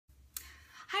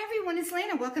Hi everyone, it's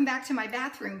Lana. Welcome back to my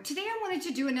bathroom. Today I wanted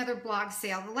to do another blog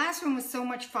sale. The last one was so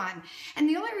much fun. And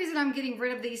the only reason I'm getting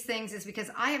rid of these things is because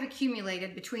I have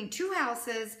accumulated between two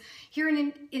houses here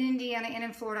in Indiana and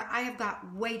in Florida. I have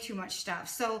got way too much stuff.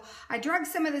 So I dragged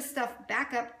some of this stuff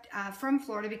back up from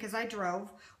Florida because I drove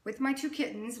with my two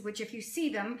kittens, which if you see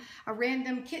them, a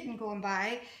random kitten going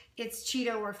by, it's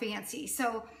Cheeto or Fancy.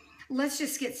 So let's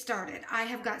just get started. I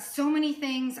have got so many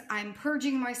things. I'm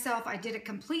purging myself. I did a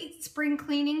complete spring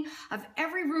cleaning of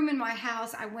every room in my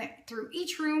house. I went through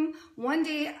each room one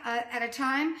day at a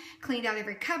time, cleaned out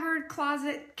every cupboard,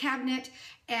 closet, cabinet,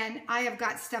 and I have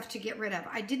got stuff to get rid of.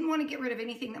 I didn't want to get rid of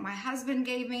anything that my husband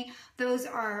gave me. Those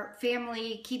are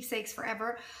family keepsakes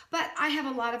forever, but I have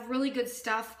a lot of really good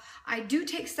stuff. I do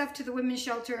take stuff to the women's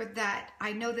shelter that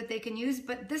I know that they can use,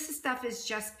 but this stuff is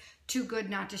just too good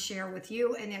not to share with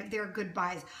you, and they're good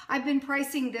buys. I've been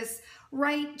pricing this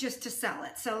right just to sell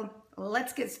it. So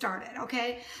let's get started,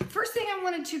 okay? First thing I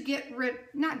wanted to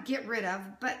not get rid of,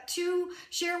 but to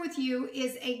share with you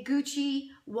is a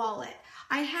Gucci wallet.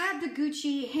 I had the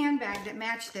Gucci handbag that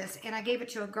matched this, and I gave it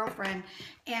to a girlfriend,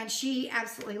 and she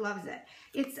absolutely loves it.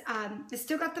 It's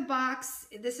still got the box.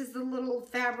 This is the little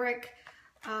fabric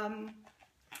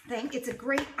thing. It's a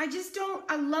great,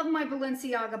 I love my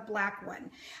Balenciaga black one.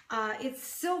 It's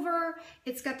silver,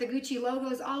 it's got the Gucci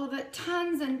logos, all of it,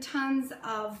 tons and tons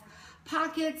of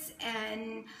pockets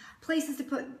and places to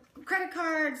put credit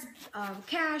cards,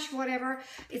 cash, whatever.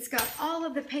 It's got all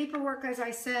of the paperwork, as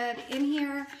I said, in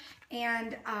here.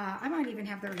 And I might even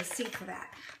have the receipt for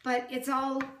that. But it's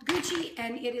all Gucci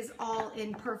and it is all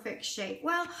in perfect shape.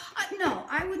 Well, no,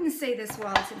 I wouldn't say this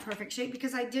while it's in perfect shape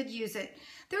because I did use it.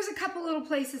 There's a couple little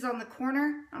places on the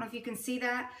corner, I don't know if you can see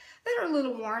that are a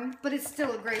little worn, but it's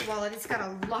still a great wallet. It's got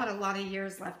a lot of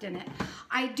years left in it.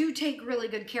 I do take really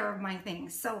good care of my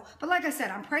things. So, but like I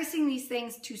said, I'm pricing these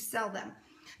things to sell them.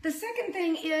 The second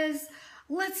thing is,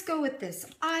 let's go with this.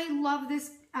 I love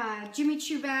this Jimmy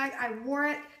Choo bag. I wore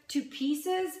it to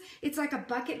pieces. It's like a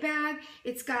bucket bag.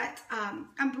 It's got,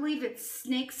 I believe it's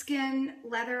snakeskin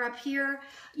leather up here.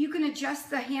 You can adjust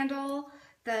the handle,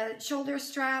 the shoulder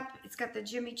strap. It's got the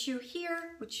Jimmy Choo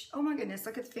here, which, oh my goodness,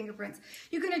 look at the fingerprints.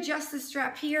 You can adjust the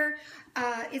strap here.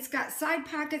 It's got side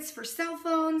pockets for cell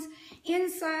phones.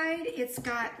 Inside, it's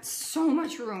got so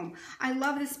much room. I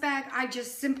love this bag. I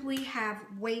just simply have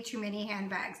way too many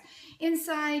handbags.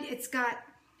 Inside, it's got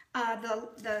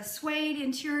the suede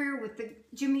interior with the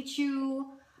Jimmy Choo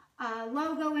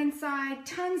logo inside,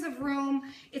 tons of room.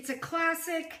 It's a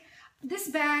classic. This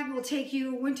bag will take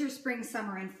you winter, spring,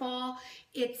 summer, and fall.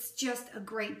 It's just a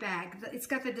great bag. It's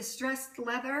got the distressed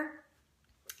leather,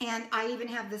 and I even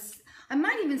have this, I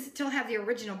might even still have the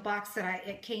original box that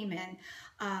it came in,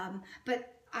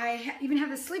 but I even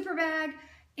have the sleeper bag,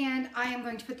 and I am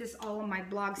going to put this all on my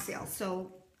blog sale.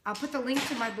 So I'll put the link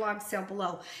to my blog sale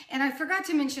below. And I forgot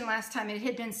to mention last time, it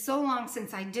had been so long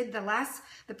since I did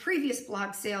the previous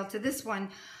blog sale to this one,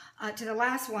 to the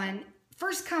last one.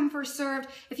 First come, first served.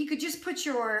 If you could just put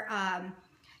your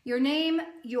name,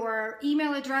 your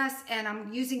email address, and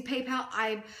I'm using PayPal.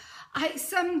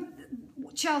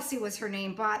 Chelsea was her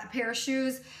name, bought a pair of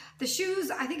shoes. The shoes,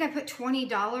 I think I put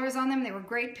 $20 on them. They were a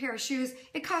great pair of shoes.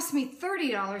 It cost me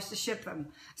 $30 to ship them.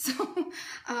 So,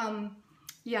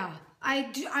 yeah,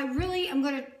 I really am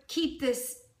going to keep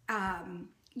this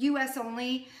US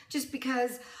only just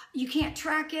because you can't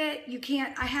track it. You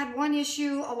can't. I had one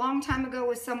issue a long time ago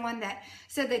with someone that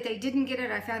said that they didn't get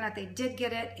it. I found out they did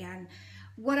get it, and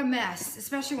what a mess,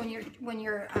 especially when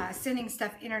you're sending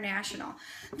stuff international.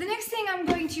 The next thing I'm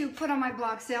going to put on my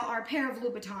blog sale are a pair of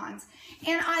Louboutins,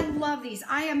 and I love these.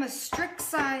 I am a strict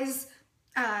size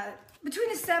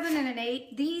between a 7 and an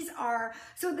 8. These are,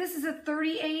 so this is a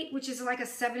 38, which is like a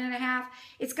 7.5.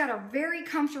 It's got a very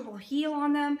comfortable heel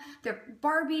on them. They're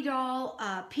Barbie doll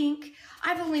pink.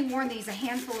 I've only worn these a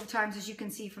handful of times, as you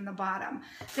can see from the bottom.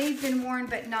 They've been worn,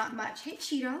 but not much. Hey,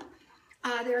 Cheeto.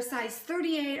 They're a size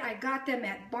 38. I got them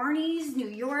at Barney's, New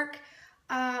York.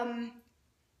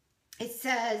 It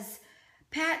says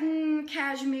Patent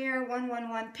Cashmere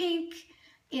 111 pink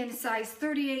in size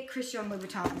 38 Christian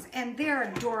Louboutins, and they're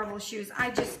adorable shoes.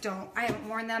 I haven't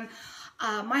worn them.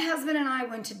 My husband and I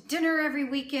went to dinner every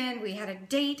weekend. We had a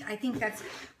date. I think that's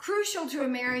crucial to a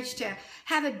marriage, to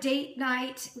have a date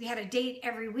night. We had a date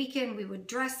every weekend. We would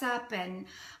dress up and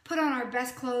put on our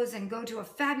best clothes and go to a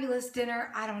fabulous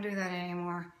dinner. I don't do that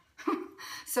anymore.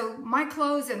 So my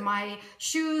clothes and my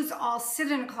shoes all sit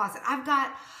in a closet. I've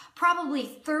got probably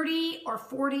 30 or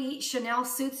 40 Chanel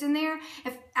suits in there.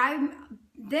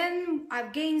 Then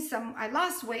I've gained some, I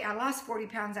lost weight, I lost 40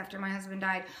 pounds after my husband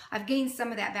died. I've gained some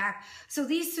of that back. So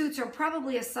these suits are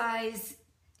probably a size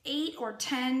 8 or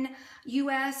 10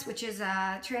 US, which is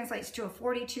translates to a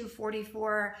 42,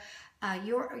 44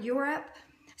 Europe.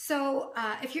 So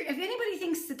if anybody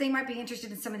thinks that they might be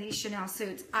interested in some of these Chanel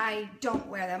suits, I don't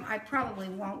wear them. I probably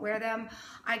won't wear them.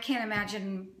 I can't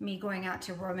imagine me going out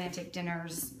to romantic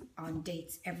dinners on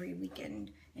dates every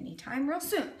weekend anytime real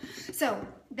soon. So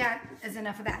that is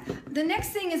enough of that. The next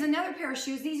thing is another pair of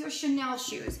shoes. These are Chanel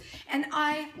shoes, and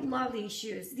I love these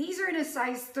shoes. These are in a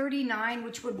size 39,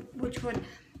 which would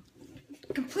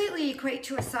completely equate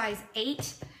to a size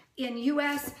 8 in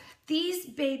US. These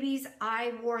babies,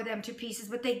 I wore them to pieces,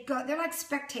 but they're like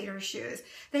spectator shoes.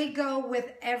 They go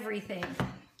with everything.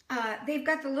 They've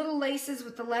got the little laces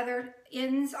with the leather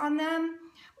ends on them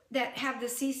that have the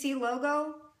CC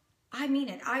logo. I mean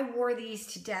it. I wore these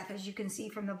to death, as you can see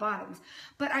from the bottoms,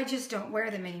 but I just don't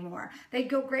wear them anymore. They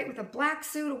go great with a black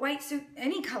suit, a white suit,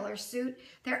 any color suit.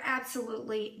 They're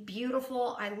absolutely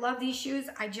beautiful. I love these shoes.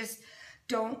 I just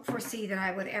don't foresee that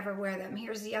I would ever wear them.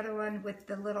 Here's the other one with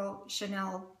the little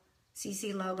Chanel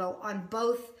CC logo on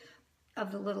both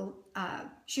of the little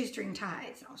shoestring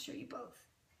ties. I'll show you both.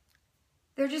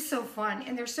 They're just so fun,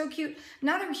 and they're so cute.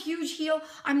 Not a huge heel.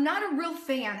 I'm not a real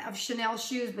fan of Chanel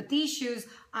shoes, but these shoes,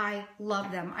 I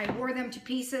love them. I wore them to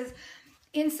pieces.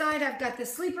 Inside, I've got the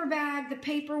sleeper bag, the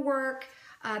paperwork,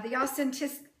 the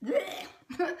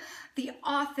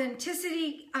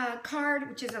authenticity card,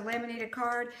 which is a laminated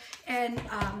card, and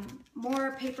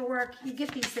more paperwork. You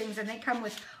get these things, and they come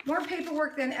with more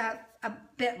paperwork than a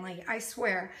Bentley, I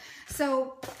swear.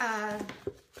 So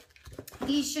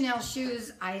these Chanel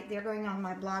shoes, they're going on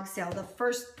my blog sale. The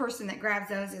first person that grabs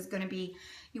those is going to be,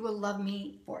 you will love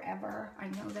me forever. I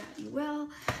know that you will.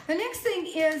 The next thing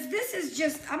is, this is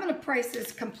just, I'm going to price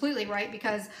this completely right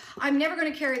because I'm never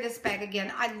going to carry this bag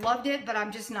again. I loved it, but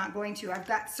I'm just not going to. I've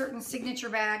got certain signature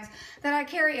bags that I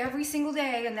carry every single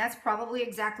day, and that's probably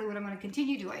exactly what I'm going to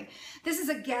continue doing. This is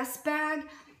a Guess bag.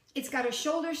 It's got a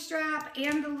shoulder strap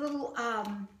and the little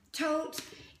tote.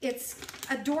 It's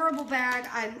adorable bag.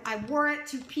 I wore it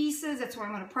to pieces. That's why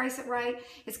I'm going to price it right.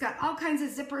 It's got all kinds of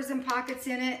zippers and pockets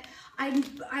in it.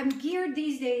 I'm geared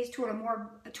these days toward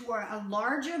a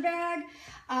larger bag.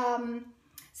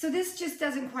 So this just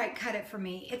doesn't quite cut it for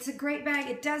me. It's a great bag.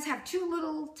 It does have two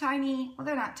little tiny, well,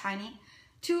 they're not tiny,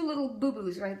 two little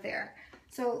boo-boos right there.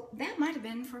 So that might have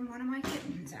been from one of my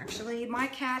kittens, actually. My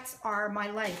cats are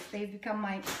my life. They've become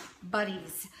my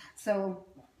buddies. So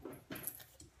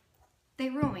they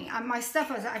rule me. My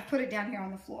stuff, I put it down here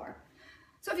on the floor.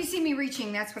 So if you see me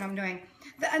reaching, that's what I'm doing.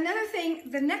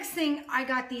 The next thing, I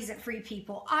got these at Free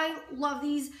People. I love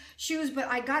these shoes, but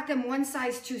I got them one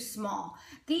size too small.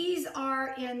 These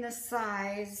are in the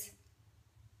size,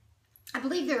 I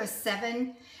believe they're a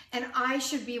 7, and I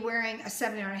should be wearing a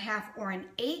 7.5 or an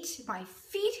 8. My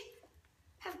feet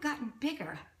have gotten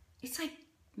bigger. It's like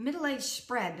middle-aged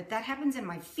spread, but that happens in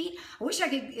my feet. I wish I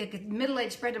could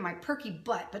middle-aged spread to my perky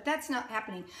butt, but that's not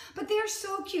happening. But they're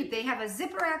so cute. They have a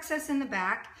zipper access in the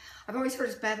back. I've always heard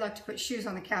it's bad luck to put shoes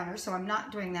on the counter, so I'm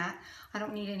not doing that. I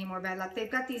don't need any more bad luck.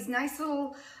 They've got these nice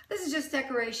little, this is just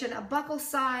decoration, a buckle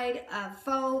side, a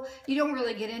faux. You don't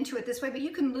really get into it this way, but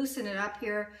you can loosen it up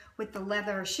here with the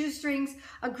leather shoestrings.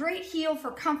 A great heel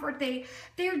for comfort. They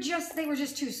were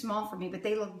just too small for me, but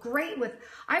they look great with,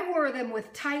 I wore them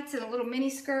with tights and a little mini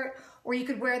skirt, or you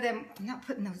could wear them, I'm not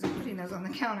putting those, I'm putting those on the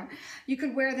counter. You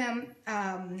could wear them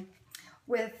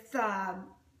with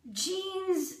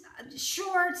jeans,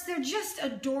 shorts. They're just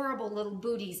adorable little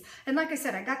booties. And like I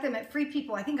said, I got them at Free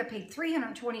People. I think I paid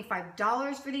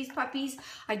 $325 for these puppies.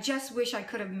 I just wish I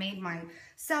could have made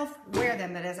myself wear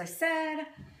them, but as I said,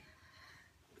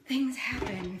 things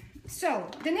happen. So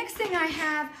the next thing I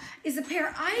have is a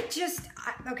pair,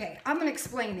 okay, I'm going to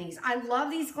explain these. I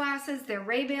love these glasses. They're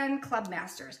Ray-Ban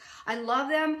Clubmasters. I love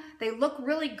them. They look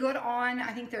really good on.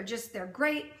 I think they're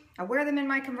great. I wear them in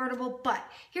my convertible, but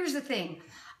here's the thing.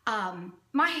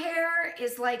 My hair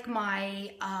is like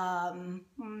my,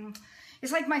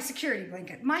 it's like my security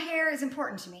blanket. My hair is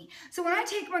important to me. So when I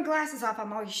take my glasses off,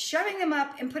 I'm always shoving them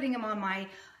up and putting them on my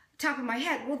top of my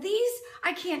head. Well, these,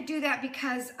 I can't do that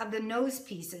because of the nose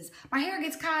pieces. My hair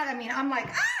gets caught. I mean, I'm like,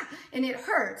 ah, and it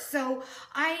hurts. So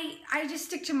I just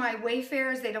stick to my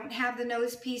Wayfarers. They don't have the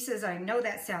nose pieces. I know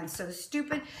that sounds so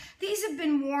stupid. These have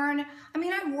been worn. I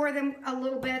mean, I wore them a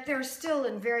little bit. They're still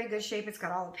in very good shape. It's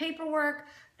got all the paperwork,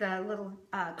 the little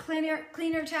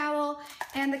cleaner towel,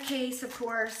 and the case, of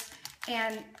course.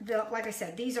 And like I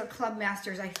said, these are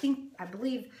Clubmasters. I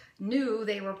believe new.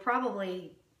 They were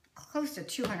probably close to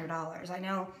 $200. I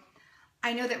know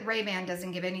I know that Ray-Ban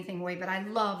doesn't give anything away, but I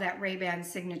love that Ray-Ban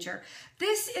signature.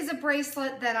 This is a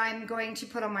bracelet that I'm going to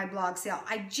put on my blog sale.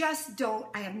 I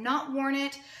have not worn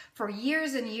it for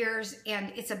years and years,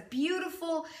 and it's a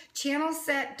beautiful channel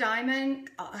set diamond,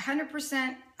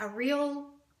 100% a real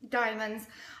diamonds.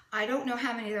 I don't know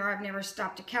how many there are. I've never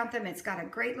stopped to count them. It's got a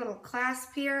great little clasp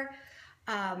here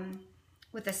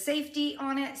with a safety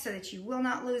on it so that you will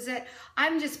not lose it.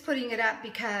 I'm just putting it up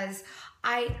because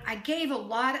I gave a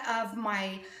lot of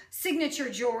my signature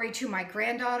jewelry to my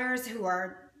granddaughters who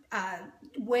are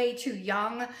way too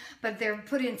young, but they're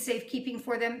put in safekeeping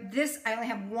for them. This, I only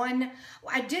have one.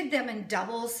 I did them in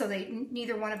doubles so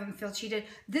neither one of them feel cheated.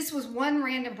 This was one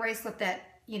random bracelet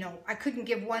that, you know, I couldn't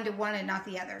give one to one and not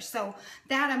the other. So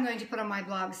that I'm going to put on my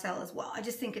blog sale as well. I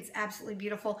just think it's absolutely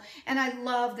beautiful. And I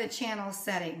love the channel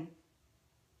setting.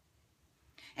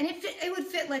 And it would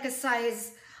fit like a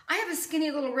size, I have a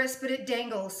skinny little wrist, but it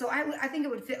dangles. So I think it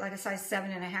would fit like a size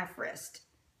 7.5 wrist.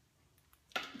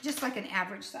 Just like an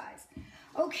average size.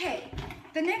 Okay,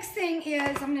 the next thing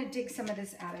is, I'm going to dig some of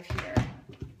this out of here.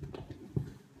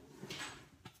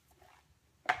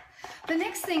 The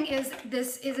next thing is,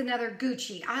 this is another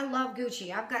Gucci. I love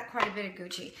Gucci. I've got quite a bit of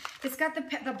Gucci. It's got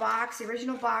the box, the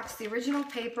original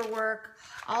paperwork,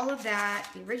 all of that,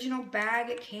 the original bag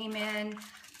it came in.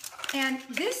 And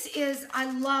this is, I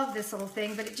love this little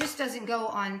thing, but it just doesn't go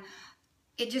on,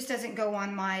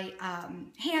 my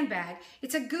handbag.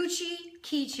 It's a Gucci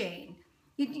keychain.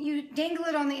 You dangle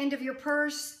it on the end of your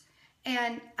purse,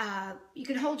 and you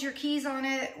can hold your keys on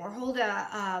it, or hold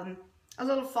a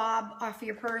little fob off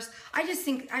your purse. I just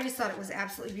thought it was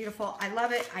absolutely beautiful. I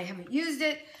love it. I haven't used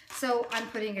it, so I'm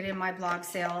putting it in my blog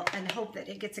sale and hope that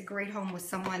it gets a great home with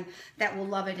someone that will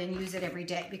love it and use it every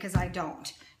day, because I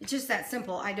don't. It's just that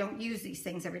simple. I don't use these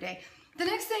things every day. The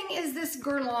next thing is this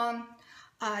Guerlain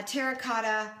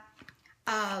terracotta,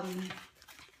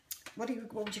 what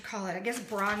would you call it? I guess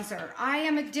bronzer. I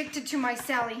am addicted to my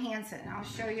Sally Hansen. I'll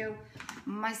show you.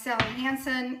 My Sally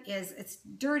Hansen it's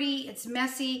dirty, it's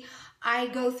messy. I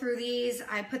go through these.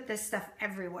 I put this stuff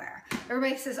everywhere.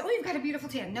 Everybody says, oh, you've got a beautiful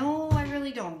tan. No, I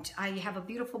really don't. I have a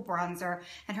beautiful bronzer,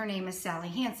 and her name is Sally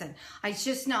Hansen. It's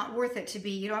just not worth it to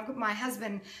be, you know, my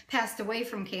husband passed away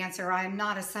from cancer. I am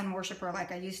not a sun worshiper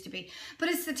like I used to be. But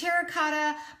it's the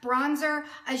terracotta bronzer.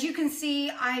 As you can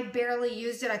see, I barely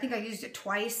used it. I think I used it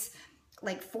twice,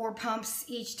 like 4 pumps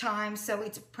each time, so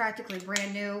it's practically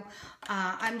brand new.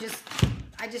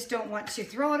 I just don't want to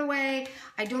throw it away.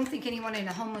 I don't think anyone in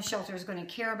a homeless shelter is going to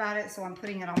care about it, so I'm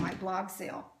putting it on my blog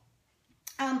sale.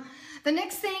 The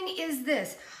next thing is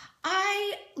this.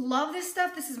 I love this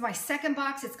stuff. This is my second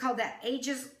box. It's called that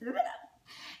Ageless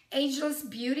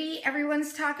Beauty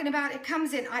everyone's talking about. It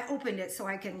comes in, I opened it so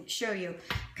I can show you,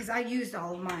 because I used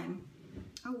all of mine.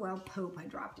 Oh well, poop, I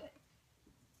dropped it.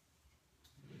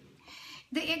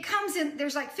 It comes in,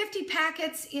 there's like 50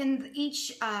 packets in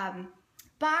each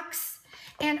box.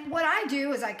 And what I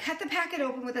do is I cut the packet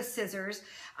open with a scissors.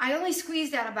 I only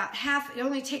squeezed out about half. It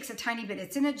only takes a tiny bit.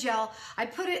 It's in a gel. I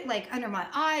put it like under my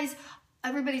eyes.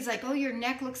 Everybody's like, oh, your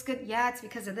neck looks good. Yeah, it's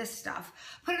because of this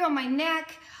stuff. Put it on my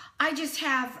neck. I just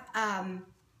have,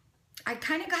 I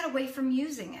kind of got away from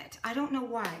using it. I don't know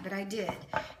why, but I did.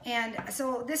 And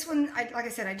so this one, like I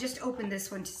said, I just opened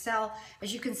this one to sell.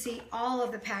 As you can see, all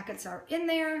of the packets are in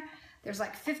there. There's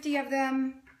like 50 of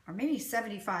them, or maybe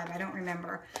 75, I don't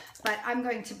remember. But I'm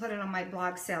going to put it on my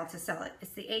blog sale to sell it.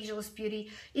 It's the Ageless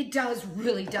Beauty. It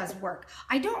really does work.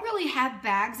 I don't really have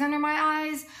bags under my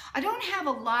eyes. I don't have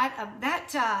a lot of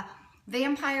that.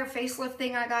 Vampire facelift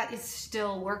thing I got is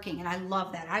still working, and I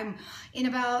love that. I'm in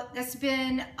about, that's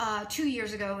been 2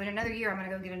 years ago. In another year, I'm going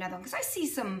to go get another one, because I see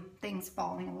some things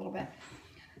falling a little bit.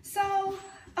 So,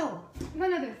 oh,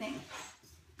 one other thing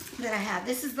that I have.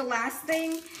 This is the last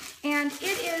thing, and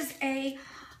it is a,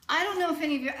 I don't know if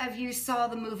any of you saw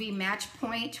the movie Match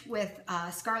Point with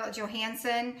Scarlett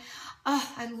Johansson.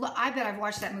 Oh, I bet I've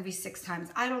watched that movie 6 times.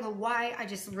 I don't know why. I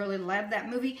just really love that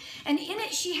movie. And in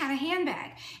it, she had a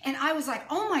handbag. And I was like,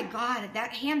 oh my God,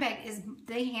 that handbag is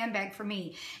the handbag for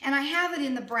me. And I have it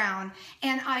in the brown.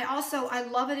 And I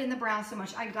love it in the brown so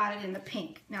much, I got it in the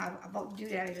pink. Now, I won't do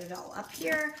that it all up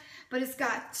here. But it's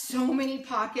got so many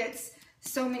pockets,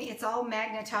 so many. It's all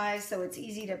magnetized, so it's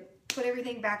easy to put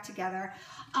everything back together.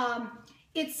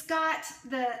 It's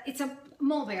a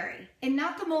mulberry, and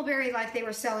not the mulberry like they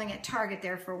were selling at Target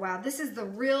there for a while. This is the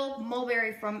real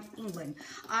mulberry from England.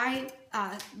 I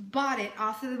bought it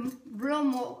off of the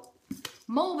real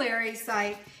mulberry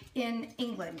site in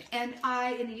England, and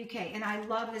in the UK, and I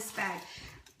love this bag.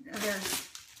 There's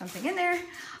something in there.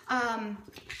 Oh,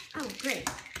 great.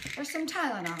 There's some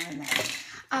Tylenol in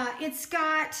there. It's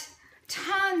got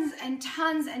tons and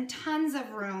tons and tons of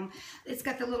room. It's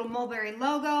got the little mulberry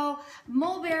logo,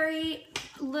 mulberry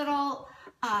little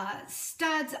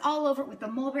studs all over it with the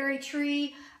mulberry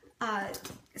tree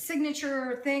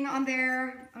signature thing on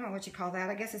there. I don't know what you call that.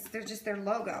 I guess they're just their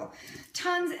logo.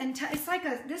 Tons and tons. It's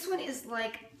like this one is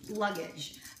like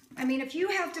luggage. I mean, if you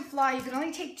have to fly, you can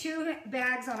only take 2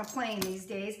 bags on a plane these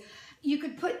days. You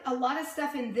could put a lot of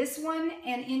stuff in this one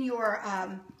and in your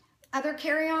other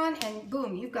carry-on, and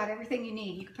boom, you've got everything you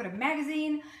need. You could put a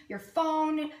magazine, your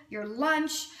phone, your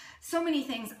lunch, so many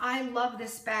things. I love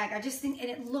this bag. I just think, and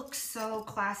it looks so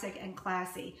classic and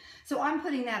classy. So I'm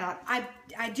putting that up.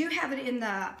 I do have it in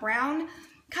the brown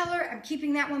color. I'm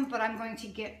keeping that one, but I'm going to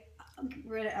get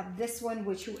rid of this one,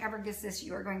 which whoever gets this,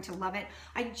 you are going to love it.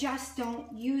 I just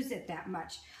don't use it that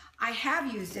much. I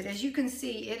have used it. As you can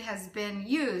see, it has been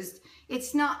used.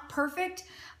 It's not perfect,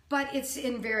 but it's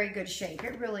in very good shape.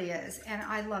 It really is. And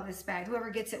I love this bag. Whoever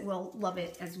gets it will love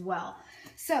it as well.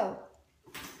 So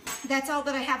that's all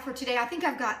that I have for today. I think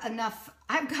I've got enough.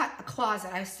 I've got a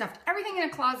closet. I stuffed everything in a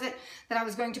closet that I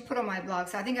was going to put on my blog.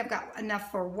 So I think I've got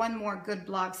enough for one more good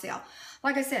blog sale.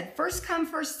 Like I said, first come,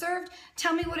 first served.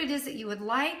 Tell me what it is that you would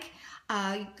like.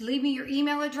 Leave me your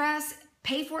email address.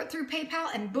 Pay for it through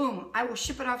PayPal, and boom, I will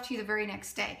ship it off to you the very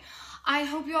next day. I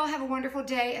hope you all have a wonderful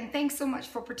day, and thanks so much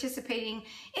for participating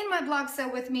in my blog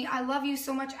sale with me. I love you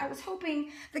so much. I was hoping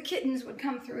the kittens would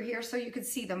come through here so you could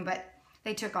see them, but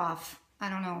they took off. I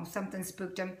don't know, something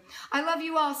spooked them. I love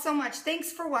you all so much.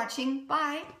 Thanks for watching.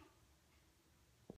 Bye.